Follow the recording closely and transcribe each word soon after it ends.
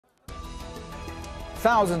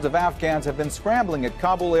Thousands of Afghans have been scrambling at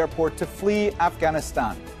Kabul airport to flee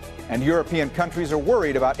Afghanistan. And European countries are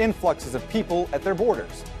worried about influxes of people at their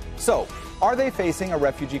borders. So, are they facing a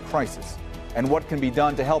refugee crisis? And what can be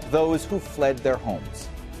done to help those who fled their homes?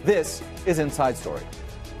 This is Inside Story.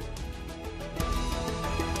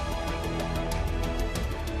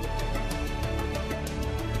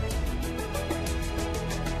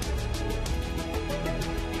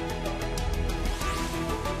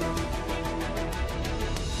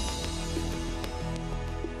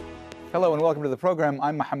 Hello and welcome to the program.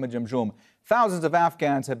 I'm Mohammed Jamjoom. Thousands of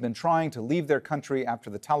Afghans have been trying to leave their country after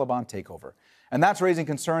the Taliban takeover. And that's raising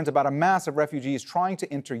concerns about a mass of refugees trying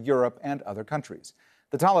to enter Europe and other countries.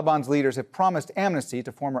 The Taliban's leaders have promised amnesty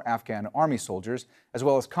to former Afghan army soldiers, as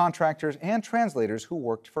well as contractors and translators who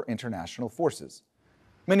worked for international forces.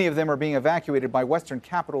 Many of them are being evacuated by Western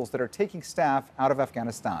capitals that are taking staff out of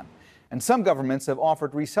Afghanistan. And some governments have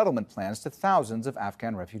offered resettlement plans to thousands of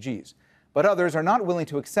Afghan refugees. But others are not willing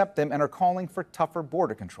to accept them and are calling for tougher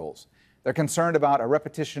border controls. They're concerned about a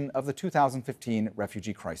repetition of the 2015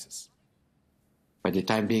 refugee crisis. By the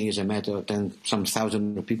time being, it's a matter of some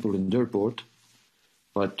thousands of people in the airport.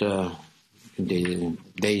 But in the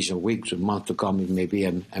days or weeks or months to come, it may be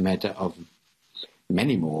a matter of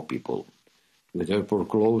many more people with the airport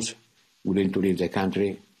closed, willing to leave the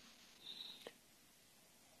country.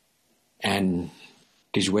 And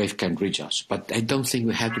this wave can reach us. But I don't think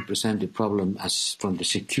we have to present the problem as from the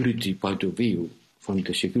security point of view,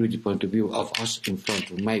 of us in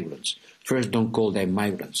front of migrants. First, don't call them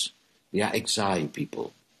migrants. They are exiled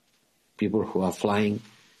people who are flying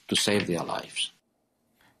to save their lives.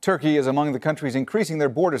 Turkey is among the countries increasing their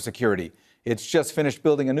border security. It's just finished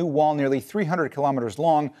building a new wall nearly 300 kilometers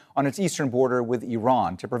long on its eastern border with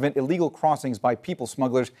Iran to prevent illegal crossings by people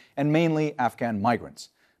smugglers and mainly Afghan migrants.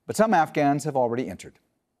 But some Afghans have already entered.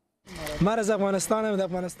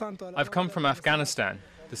 I've come from Afghanistan.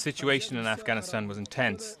 The situation in Afghanistan was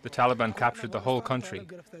intense. The Taliban captured the whole country.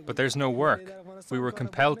 But there's no work. We were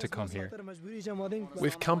compelled to come here.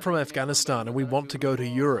 We've come from Afghanistan and we want to go to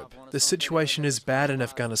Europe. The situation is bad in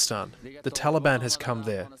Afghanistan. The Taliban has come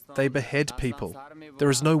there. They behead people. There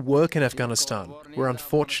is no work in Afghanistan. We're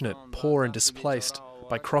unfortunate, poor and displaced.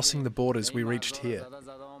 By crossing the borders, we reached here.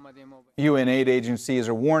 UN aid agencies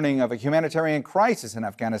are warning of a humanitarian crisis in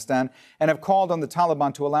Afghanistan and have called on the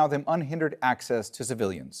Taliban to allow them unhindered access to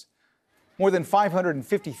civilians. More than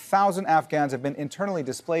 550,000 Afghans have been internally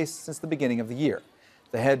displaced since the beginning of the year.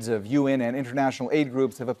 The heads of UN and international aid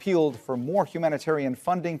groups have appealed for more humanitarian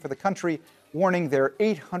funding for the country, warning they're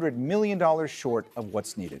 $800 million short of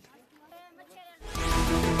what's needed.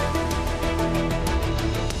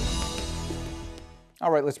 All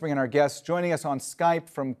right, let's bring in our guests. Joining us on Skype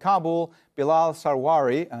from Kabul, Bilal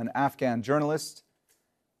Sarwary, an Afghan journalist.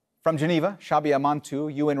 From Geneva, Shabia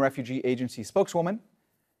Mantoo, UN Refugee Agency spokeswoman.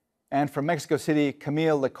 And from Mexico City,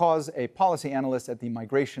 Camille, a policy analyst at the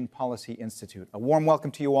Migration Policy Institute. A warm welcome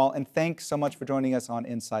to you all, and thanks so much for joining us on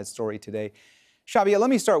Inside Story today. Shabia, let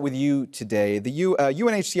me start with you today. The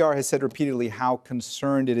UNHCR has said repeatedly how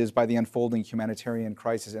concerned it is by the unfolding humanitarian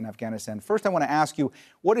crisis in Afghanistan. First, I want to ask you,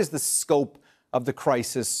 what is the scope of the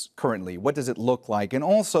crisis currently? What does it look like? And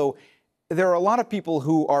also, there are a lot of people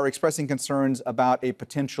who are expressing concerns about a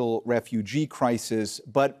potential refugee crisis,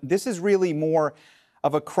 but this is really more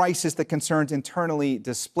of a crisis that concerns internally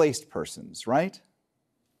displaced persons, right?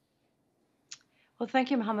 Well,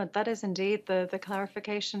 thank you, Mohammed. That is indeed the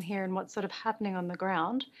clarification here and what's sort of happening on the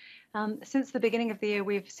ground. Since the beginning of the year,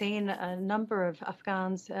 we've seen a number of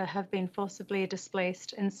Afghans have been forcibly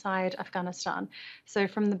displaced inside Afghanistan. So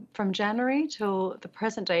from January till the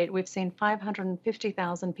present date, we've seen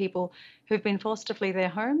 550,000 people who've been forced to flee their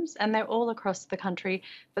homes, and they're all across the country,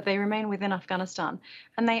 but they remain within Afghanistan.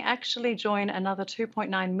 And they actually join another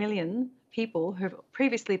 2.9 million people who've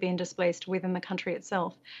previously been displaced within the country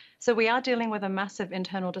itself. So we are dealing with a massive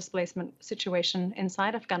internal displacement situation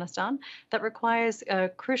inside Afghanistan that requires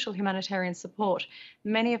crucial humanitarian support.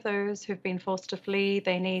 Many of those who've been forced to flee,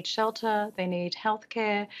 they need shelter, they need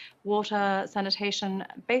healthcare, water, sanitation,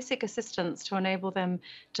 basic assistance to enable them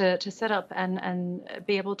to set up and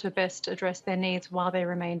be able to best address their needs while they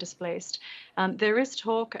remain displaced. There is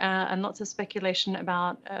talk and lots of speculation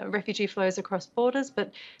about refugee flows across borders,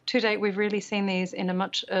 but to date we've really seen these in a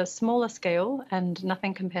much smaller scale and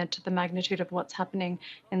nothing compared to the magnitude of what's happening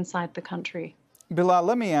inside the country. Bilal,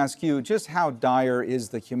 let me ask you, just how dire is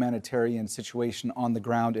the humanitarian situation on the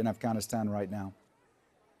ground in Afghanistan right now?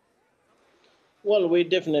 Well, we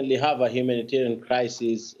definitely have a humanitarian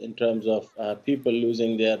crisis in terms of people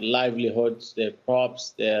losing their livelihoods, their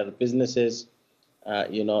crops, their businesses,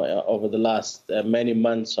 over the last many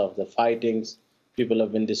months of the fightings. People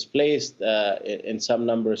have been displaced in some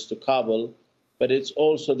numbers to Kabul, but it's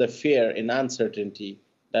also the fear and uncertainty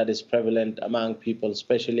that is prevalent among people,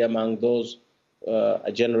 especially among those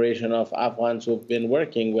a generation of Afghans who've been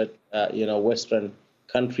working with Western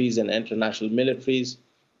countries and international militaries.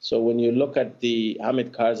 So when you look at the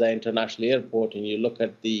Hamid Karzai International Airport and you look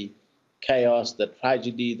at the chaos, the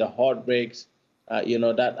tragedy, the heartbreaks,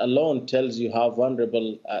 that alone tells you how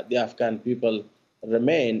vulnerable the Afghan people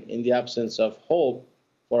remain in the absence of hope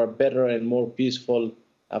for a better and more peaceful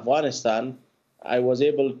Afghanistan. I was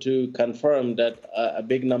able to confirm that a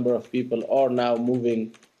big number of people are now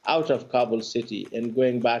moving out of Kabul city and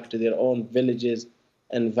going back to their own villages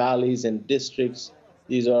and valleys and districts.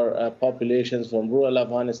 These are populations from rural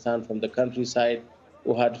Afghanistan, from the countryside,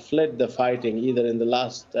 who had fled the fighting either in the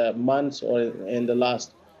last months or in the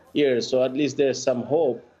last years. So at least there's some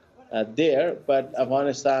hope there, but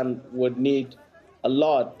Afghanistan would need a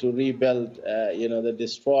lot to rebuild, the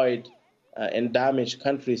destroyed and damaged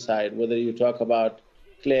countryside, whether you talk about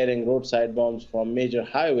clearing roadside bombs from major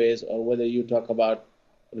highways or whether you talk about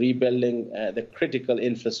rebuilding the critical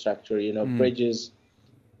infrastructure, bridges,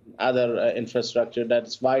 other infrastructure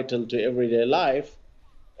that's vital to everyday life.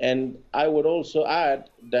 And I would also add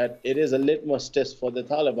that it is a litmus test for the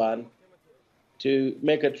Taliban to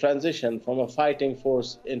make a transition from a fighting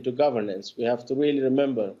force into governance. We have to really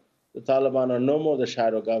remember the Taliban are no more the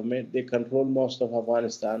shadow government. They control most of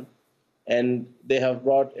Afghanistan, and they have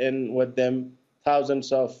brought in with them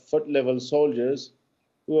thousands of foot-level soldiers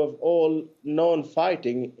who have all known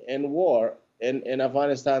fighting and war in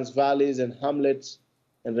Afghanistan's valleys and hamlets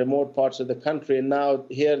and remote parts of the country. And now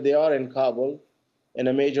here they are in Kabul, in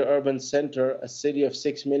a major urban center, a city of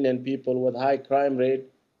 6 million people with high crime rate,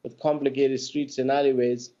 with complicated streets and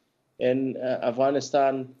alleyways. And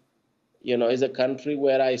Afghanistan, is a country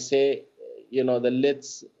where I say, the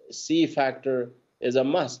let's see factor is a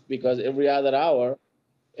must, because every other hour,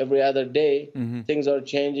 every other day, things are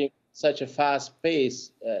changing such a fast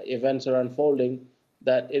pace, events are unfolding,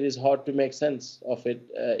 that it is hard to make sense of it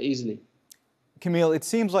easily. Camille, it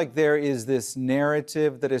seems like there is this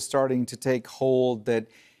narrative that is starting to take hold that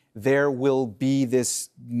there will be this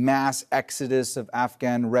mass exodus of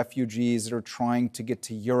Afghan refugees that are trying to get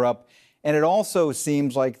to Europe. And it also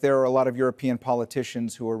seems like there are a lot of European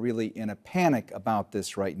politicians who are really in a panic about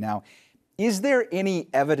this right now. Is there any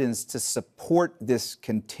evidence to support this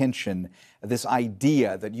contention, this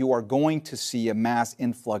idea that you are going to see a mass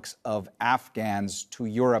influx of Afghans to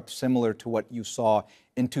Europe similar to what you saw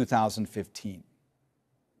in 2015?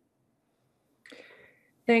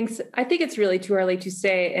 Thanks. I think it's really too early to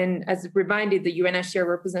say. And as reminded the UNHCR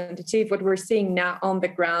representative, what we're seeing now on the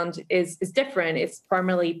ground is different. It's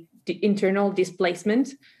primarily internal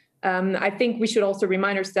displacement. I think we should also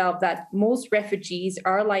remind ourselves that most refugees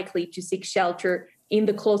are likely to seek shelter in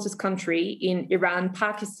the closest country, in Iran,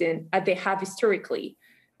 Pakistan, as they have historically.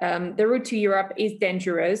 The route to Europe is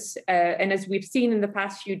dangerous. And as we've seen in the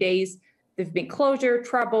past few days, there have been closure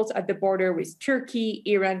troubles at the border with Turkey,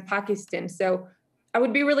 Iran, Pakistan. So I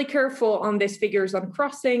would be really careful on these figures on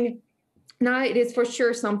crossing. Now, it is for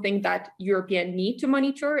sure something that Europeans need to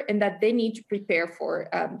monitor and that they need to prepare for.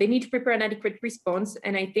 They need to prepare an adequate response.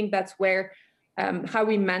 And I think that's where how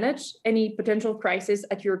we manage any potential crisis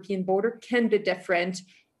at European border can be different.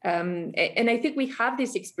 And I think we have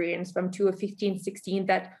this experience from 2015-16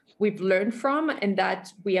 that we've learned from, and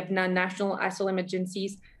that we have now national asylum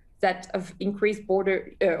agencies that have increased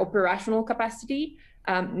border operational capacity.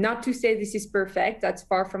 Not to say this is perfect, that's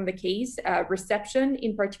far from the case. Reception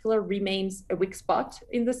in particular remains a weak spot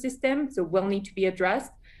in the system, so will need to be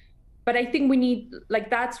addressed. But I think we need,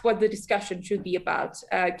 that's what the discussion should be about.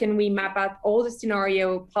 Can we map out all the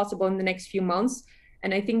scenario possible in the next few months?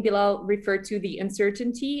 And I think Bilal referred to the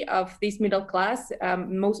uncertainty of this middle class.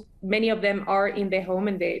 Many of them are in their home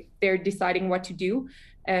and they're deciding what to do.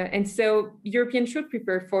 And so Europeans should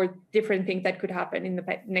prepare for different things that could happen in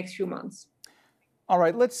the next few months. All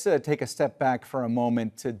right, let's take a step back for a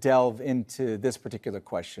moment to delve into this particular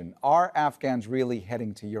question. Are Afghans really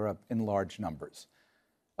heading to Europe in large numbers?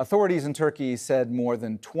 Authorities in Turkey said more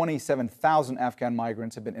than 27,000 Afghan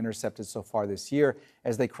migrants have been intercepted so far this year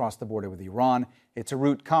as they cross the border with Iran. It's a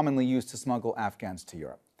route commonly used to smuggle Afghans to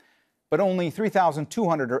Europe. But only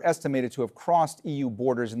 3,200 are estimated to have crossed EU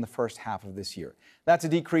borders in the first half of this year. That's a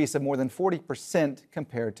decrease of more than 40%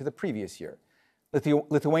 compared to the previous year.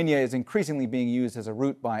 Lithuania is increasingly being used as a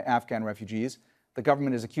route by Afghan refugees. The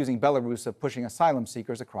government is accusing Belarus of pushing asylum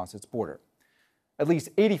seekers across its border. At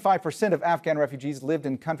least 85% of Afghan refugees lived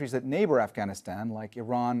in countries that neighbor Afghanistan, like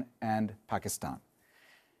Iran and Pakistan.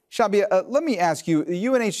 Shabia, let me ask you, the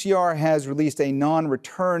UNHCR has released a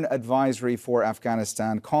non-return advisory for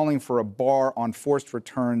Afghanistan, calling for a bar on forced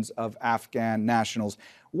returns of Afghan nationals.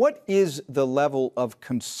 What is the level of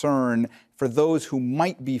concern for those who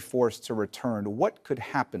might be forced to return? What could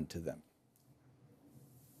happen to them?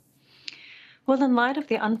 Well, in light of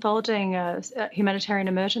the unfolding humanitarian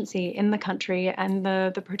emergency in the country and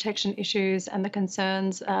the protection issues and the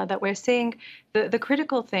concerns that we're seeing, the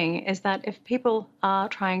critical thing is that if people are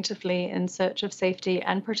trying to flee in search of safety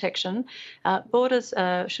and protection, borders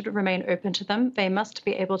should remain open to them. They must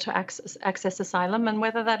be able to access asylum, and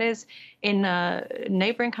whether that is in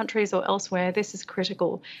neighboring countries or elsewhere, this is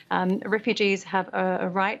critical. Refugees have a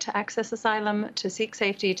right to access asylum, to seek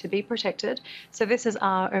safety, to be protected. So this is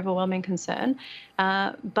our overwhelming concern.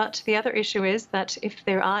 But the other issue is that if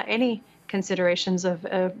there are any considerations of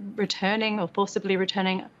returning or forcibly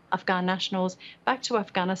returning Afghan nationals back to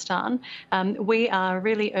Afghanistan, we are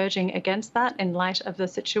really urging against that in light of the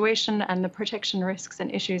situation and the protection risks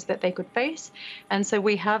and issues that they could face. And so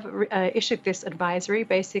we have issued this advisory,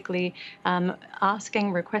 basically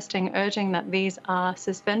requesting, urging that these are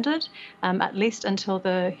suspended, at least until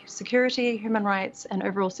the security, human rights, and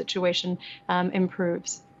overall situation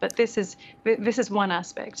improves. But this is one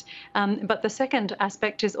aspect. But the second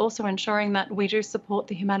aspect is also ensuring that we do support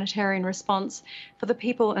the humanitarian response for the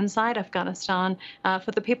people inside Afghanistan, for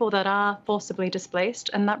the people that are forcibly displaced,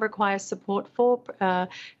 and that requires support for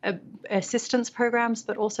assistance programs,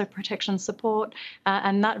 but also protection support,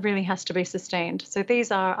 and that really has to be sustained. So these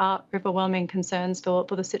are our overwhelming concerns for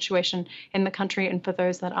the situation in the country and for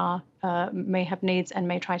those that may have needs and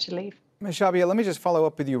may try to leave. Ms. Shabia, let me just follow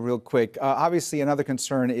up with you real quick. Obviously, another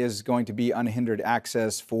concern is going to be unhindered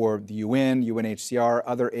access for the UN, UNHCR,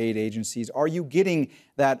 other aid agencies. Are you getting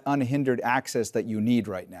that unhindered access that you need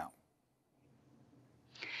right now?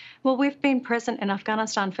 Well, we've been present in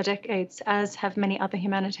Afghanistan for decades, as have many other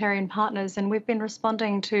humanitarian partners, and we've been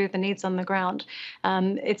responding to the needs on the ground.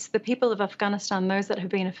 It's the people of Afghanistan, those that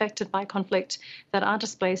have been affected by conflict, that are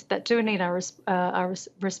displaced, that do need our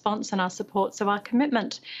response and our support. So our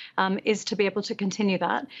commitment is to be able to continue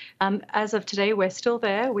that. As of today, we're still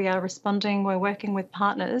there. We are responding. We're working with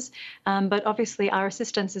partners. But obviously, our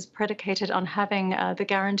assistance is predicated on having the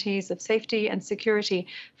guarantees of safety and security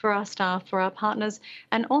for our staff, for our partners,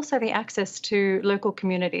 and also the access to local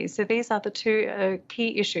communities. So these are the two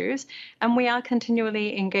key issues, and we are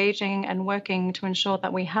continually engaging and working to ensure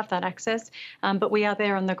that we have that access, but we are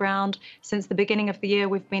there on the ground. Since the beginning of the year,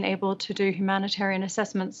 we've been able to do humanitarian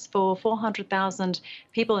assessments for 400,000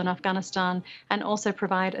 people in Afghanistan and also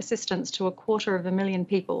provide assistance to 250,000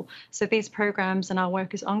 people. So these programs and our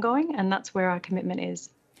work is ongoing, and that's where our commitment is.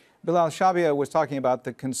 Bilal, Shabia was talking about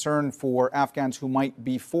the concern for Afghans who might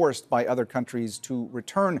be forced by other countries to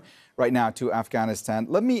return right now to Afghanistan.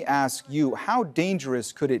 Let me ask you, how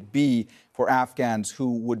dangerous could it be for Afghans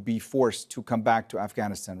who would be forced to come back to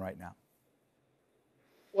Afghanistan right now?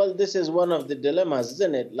 Well, this is one of the dilemmas,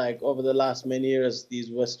 isn't it? Like over the last many years,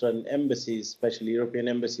 these Western embassies, especially European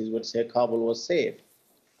embassies, would say Kabul was safe,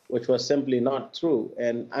 which was simply not true.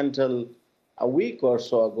 And until a week or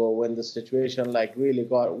so ago, when the situation really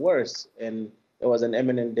got worse and there was an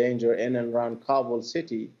imminent danger in and around Kabul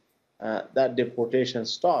city, that deportation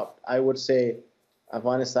stopped. I would say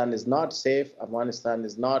Afghanistan is not safe. Afghanistan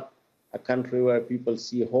is not a country where people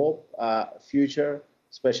see hope, future,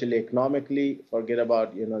 especially economically. Forget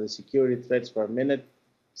about the security threats for a minute.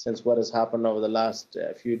 Since what has happened over the last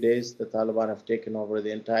few days, the Taliban have taken over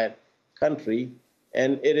the entire country,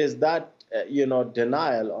 and it is that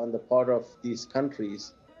denial on the part of these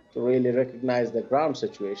countries to really recognize the ground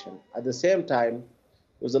situation. At the same time,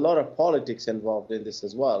 there was a lot of politics involved in this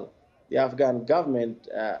as well. The Afghan government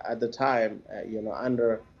at the time,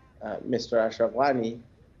 under Mr. Ashraf Ghani,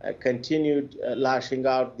 continued lashing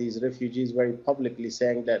out these refugees very publicly,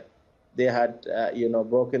 saying that they had,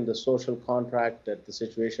 broken the social contract, that the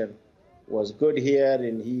situation was good here,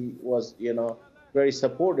 and he was, very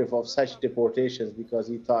supportive of such deportations because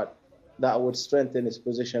he thought that would strengthen his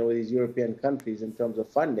position with these European countries in terms of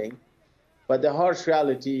funding. But the harsh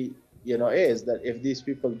reality, is that if these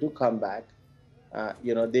people do come back,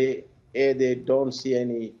 they don't see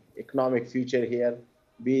any economic future here.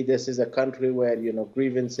 B, this is a country where,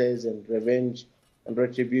 grievances and revenge and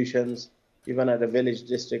retributions, even at a village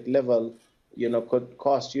district level, could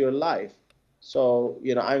cost your life. So,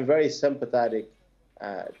 I'm very sympathetic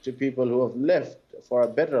to people who have lived for a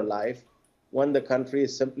better life when the country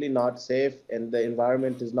is simply not safe and the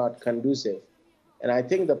environment is not conducive. And I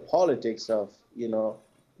think the politics of,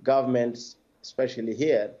 governments, especially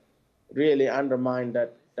here, really undermine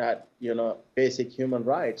that basic human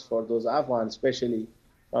rights for those Afghans, especially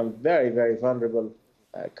from very, very vulnerable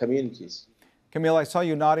communities. Camille, I saw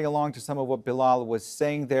you nodding along to some of what Bilal was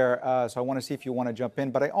saying there, so I want to see if you want to jump in.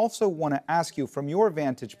 But I also want to ask you, from your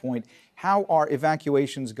vantage point, how are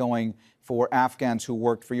evacuations going for Afghans who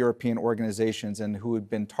worked for European organizations and who had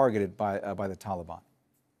been targeted by the Taliban?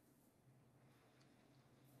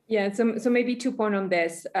 Yeah, so maybe 2 points on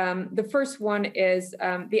this. The first one is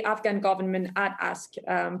the Afghan government had asked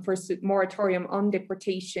for a moratorium on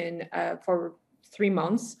deportation for 3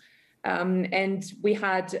 months. And we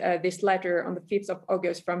had this letter on the 5th of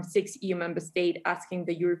August from 6 EU member states asking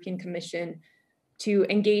the European Commission to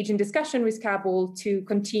engage in discussion with Kabul to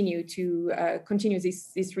continue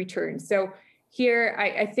this return. So here,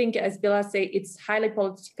 I think, as Bilal said, it's highly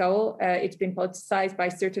political. It's been politicized by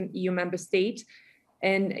certain EU member states.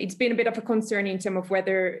 And it's been a bit of a concern in terms of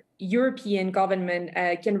whether European government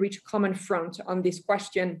can reach a common front on this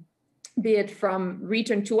question, be it from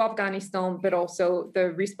return to Afghanistan, but also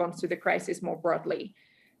the response to the crisis more broadly.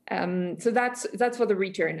 So that's for the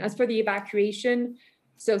return. As for the evacuation,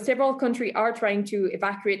 so several countries are trying to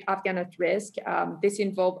evacuate Afghan at risk. This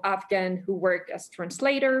involves Afghan who work as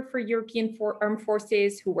translator for European armed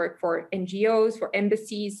forces, who work for NGOs, for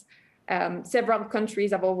embassies. Several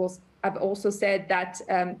countries have also said that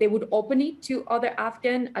they would open it to other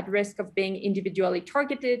Afghans at risk of being individually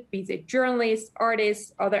targeted, be they journalists,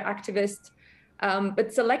 artists, other activists.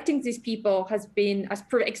 But selecting these people has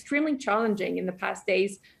proved extremely challenging in the past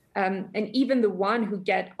days. And even the one who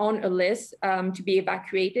get on a list to be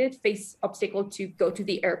evacuated face obstacle to go to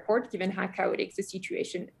the airport, given how chaotic the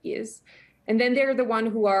situation is. And then they're the one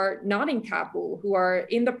who are not in Kabul, who are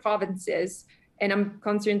in the provinces. And I'm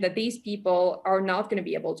concerned that these people are not going to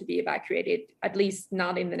be able to be evacuated, at least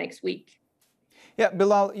not in the next week. Yeah,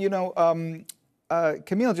 Bilal,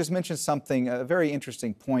 Camille just mentioned something, a very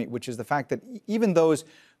interesting point, which is the fact that even those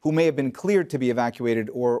who may have been cleared to be evacuated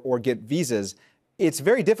or get visas, it's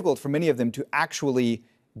very difficult for many of them to actually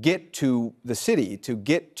get to the city, to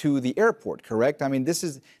get to the airport, correct? I mean, this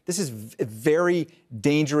is very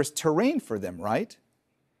dangerous terrain for them, right?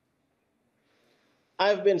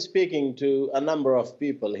 I've been speaking to a number of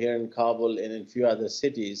people here in Kabul and in a few other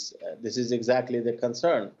cities. This is exactly the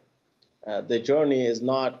concern. The journey is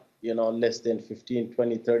not, less than 15,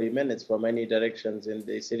 20, 30 minutes from any directions in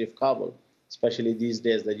the city of Kabul, especially these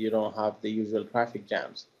days that you don't have the usual traffic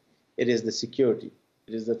jams. It is the security.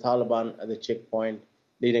 It is the Taliban at the checkpoint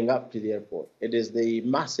leading up to the airport. It is the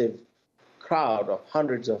massive crowd of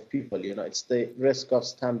hundreds of people. It's the risk of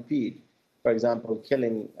stampede, for example,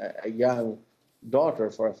 killing a young daughter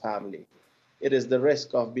for a family. It is the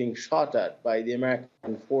risk of being shot at by the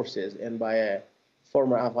American forces and by a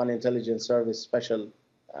former Afghan intelligence service special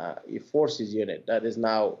forces unit that is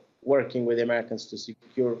now working with the Americans to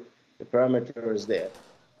secure the perimeters there.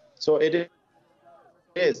 So it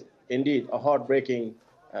is indeed a heartbreaking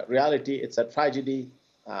reality. It's a tragedy.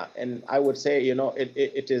 And I would say,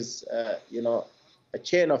 it is, a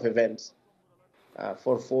chain of events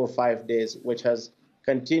for 4 or 5 days, which has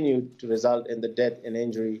continued to result in the death and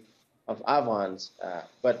injury of Afghans,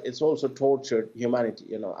 but it's also tortured humanity.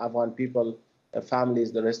 Afghan people, their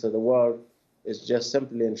families, the rest of the world is just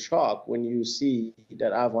simply in shock when you see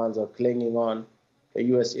that Afghans are clinging on a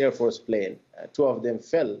U.S. Air Force plane. 2 of them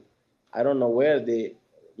fell. I don't know where they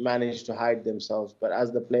managed to hide themselves, but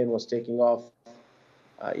as the plane was taking off,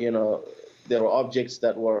 there were objects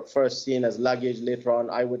that were first seen as luggage. Later on,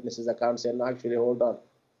 eyewitnesses' accounts said, no, actually, hold on.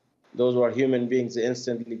 Those were human beings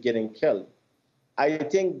instantly getting killed. I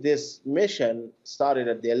think this mission started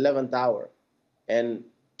at the 11th hour. And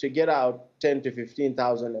to get out 10 to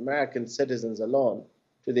 15,000 American citizens alone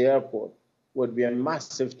to the airport would be a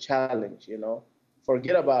massive challenge,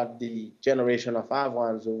 Forget about the generation of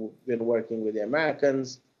Afghans who've been working with the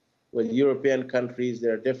Americans, with European countries.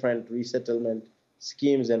 There are different resettlement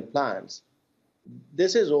schemes and plans.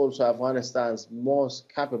 This is also Afghanistan's most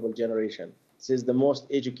capable generation. This is the most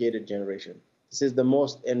educated generation. This is the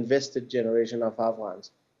most invested generation of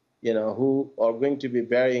Afghans, who are going to be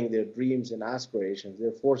burying their dreams and aspirations.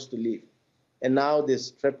 They're forced to leave. And now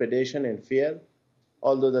this trepidation and fear,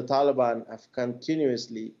 although the Taliban have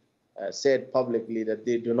continuously said publicly that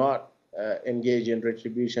they do not engage in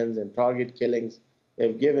retributions and target killings,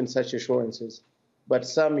 they've given such assurances. But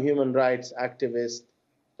some human rights activists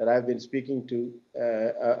that I've been speaking to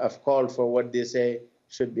have called for what they say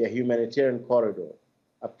should be a humanitarian corridor,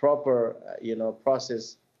 a proper,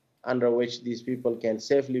 process under which these people can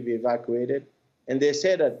safely be evacuated. And they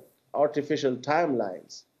say that artificial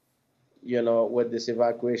timelines, with this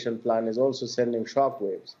evacuation plan is also sending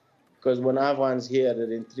shockwaves. Because when Afghans hear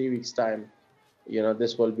that in 3 weeks' time,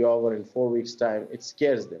 this will be over in 4 weeks' time, it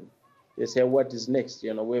scares them. they say, what is next?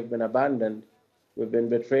 You know, we've been abandoned, we've been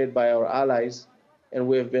betrayed by our allies, and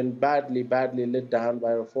we've been badly, badly let down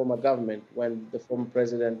by our former government when the former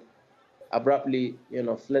president abruptly, you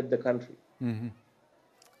know, fled the country. Mm-hmm.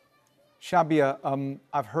 Shabia,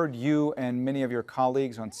 I've heard you and many of your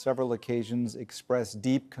colleagues on several occasions express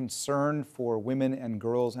deep concern for women and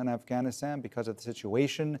girls in Afghanistan because of the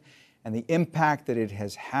situation and the impact that it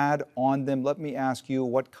has had on them. Let me ask you,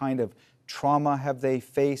 what kind of trauma have they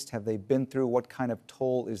faced? Have they been through? What kind of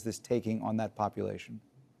toll is this taking on that population?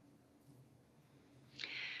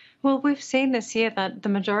 Well, we've seen this year that the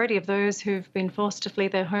majority of those who've been forced to flee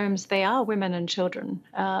their homes, they are women and children.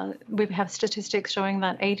 We have statistics showing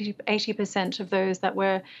that 80% of those that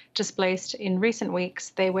were displaced in recent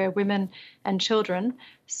weeks, they were women and children.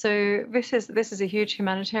 So this is a huge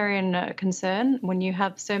humanitarian concern when you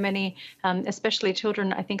have so many, especially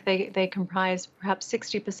children. I think they comprise perhaps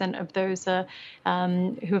 60% of those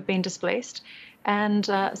who have been displaced. And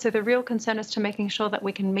so the real concern is to making sure that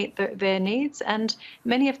we can meet their needs. And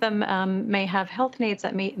many of them may have health needs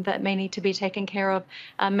that may need to be taken care of,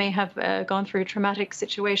 may have gone through traumatic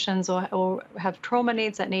situations or have trauma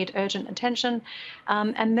needs that need urgent attention.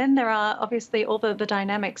 And then there are obviously all the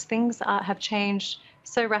dynamics. Things have changed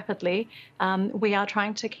so rapidly. We are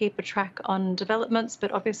trying to keep a track on developments,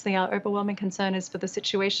 but obviously our overwhelming concern is for the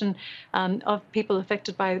situation of people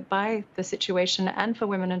affected by the situation and for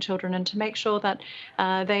women and children, and to make sure that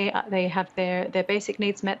they have their basic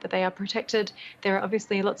needs met, that they are protected. There are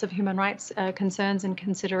obviously lots of human rights concerns and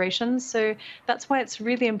considerations. So that's why it's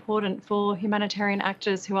really important for humanitarian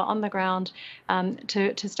actors who are on the ground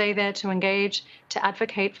to stay there, to engage, to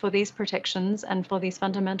advocate for these protections and for these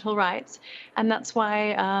fundamental rights. And that's why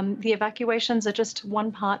the evacuations are just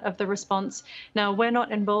one part of the response. Now, we're not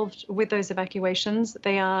involved with those evacuations.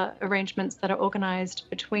 They are arrangements that are organized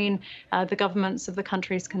between the governments of the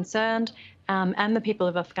countries concerned and the people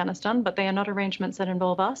of Afghanistan, but they are not arrangements that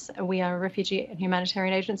involve us. We are a refugee and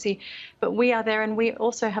humanitarian agency, but we are there, and we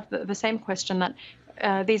also have the same question that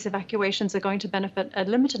these evacuations are going to benefit a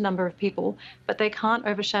limited number of people, but they can't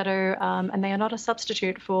overshadow and they are not a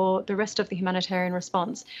substitute for the rest of the humanitarian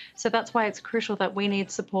response. So that's why it's crucial that we need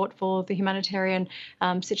support for the humanitarian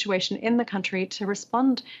situation in the country to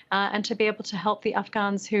respond and to be able to help the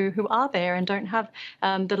Afghans who are there and don't have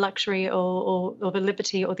the luxury or the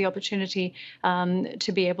liberty or the opportunity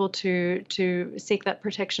to be able to seek that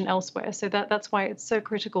protection elsewhere. So that's why it's so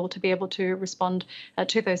critical to be able to respond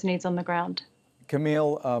to those needs on the ground.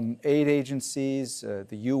 Camille, aid agencies,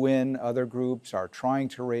 the UN, other groups are trying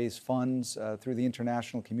to raise funds through the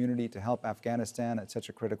international community to help Afghanistan at such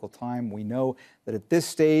a critical time. We know that at this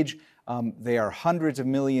stage, they are hundreds of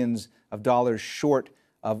millions of dollars short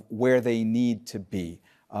of where they need to be.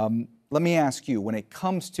 Let me ask you, when it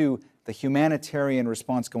comes to the humanitarian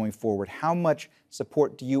response going forward, how much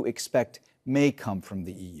support do you expect may come from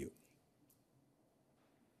the EU?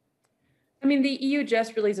 I mean, the EU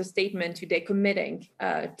just released a statement today committing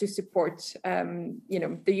to support,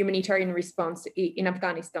 the humanitarian response in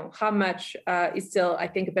Afghanistan. How much is still, I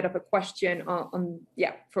think, a bit of a question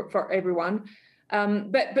for everyone.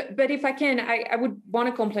 But if I can, I would want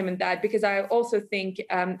to complement that, because I also think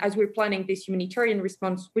as we're planning this humanitarian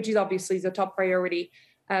response, which is obviously the top priority,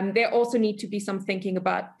 there also need to be some thinking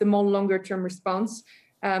about the more longer term response.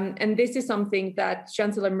 And this is something that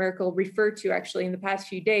Chancellor Merkel referred to actually in the past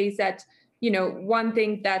few days, that one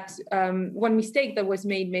mistake that was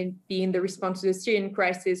made maybe in the response to the Syrian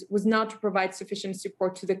crisis was not to provide sufficient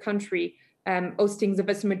support to the country hosting the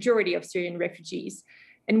vast majority of Syrian refugees.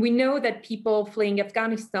 And we know that people fleeing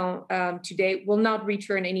Afghanistan today will not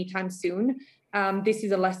return anytime soon. This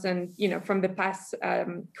is a lesson, from the past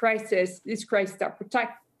crisis. This crisis are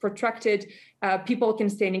protracted. People can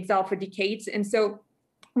stay in exile for decades. And so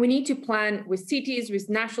we need to plan with cities, with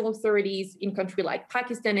national authorities in countries like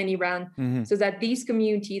Pakistan and Iran, so that these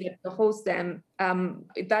communities that host them,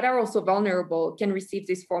 that are also vulnerable, can receive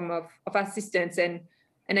this form of assistance. And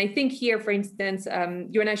I think here, for instance,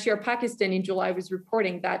 UNHCR Pakistan in July was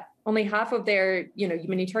reporting that only half of their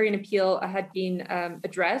humanitarian appeal had been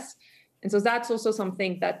addressed. And so that's also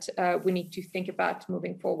something that we need to think about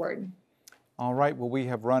moving forward. All right, well, we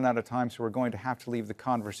have run out of time, so we're going to have to leave the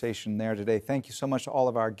conversation there today. Thank you so much to all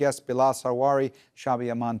of our guests, Bilal Sarwary,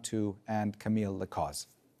 Shabia Mantoo, and Camille Lecause.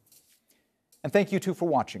 And thank you, too, for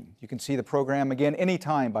watching. You can see the program again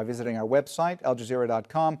anytime by visiting our website,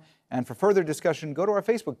 aljazeera.com. And for further discussion, go to our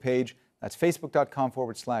Facebook page. That's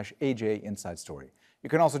facebook.com/AJ Inside Story. You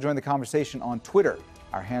can also join the conversation on Twitter.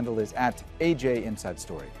 Our handle is @AJ Inside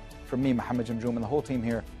Story. From me, Mohammed Jamjoom, and the whole team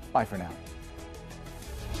here, bye for now.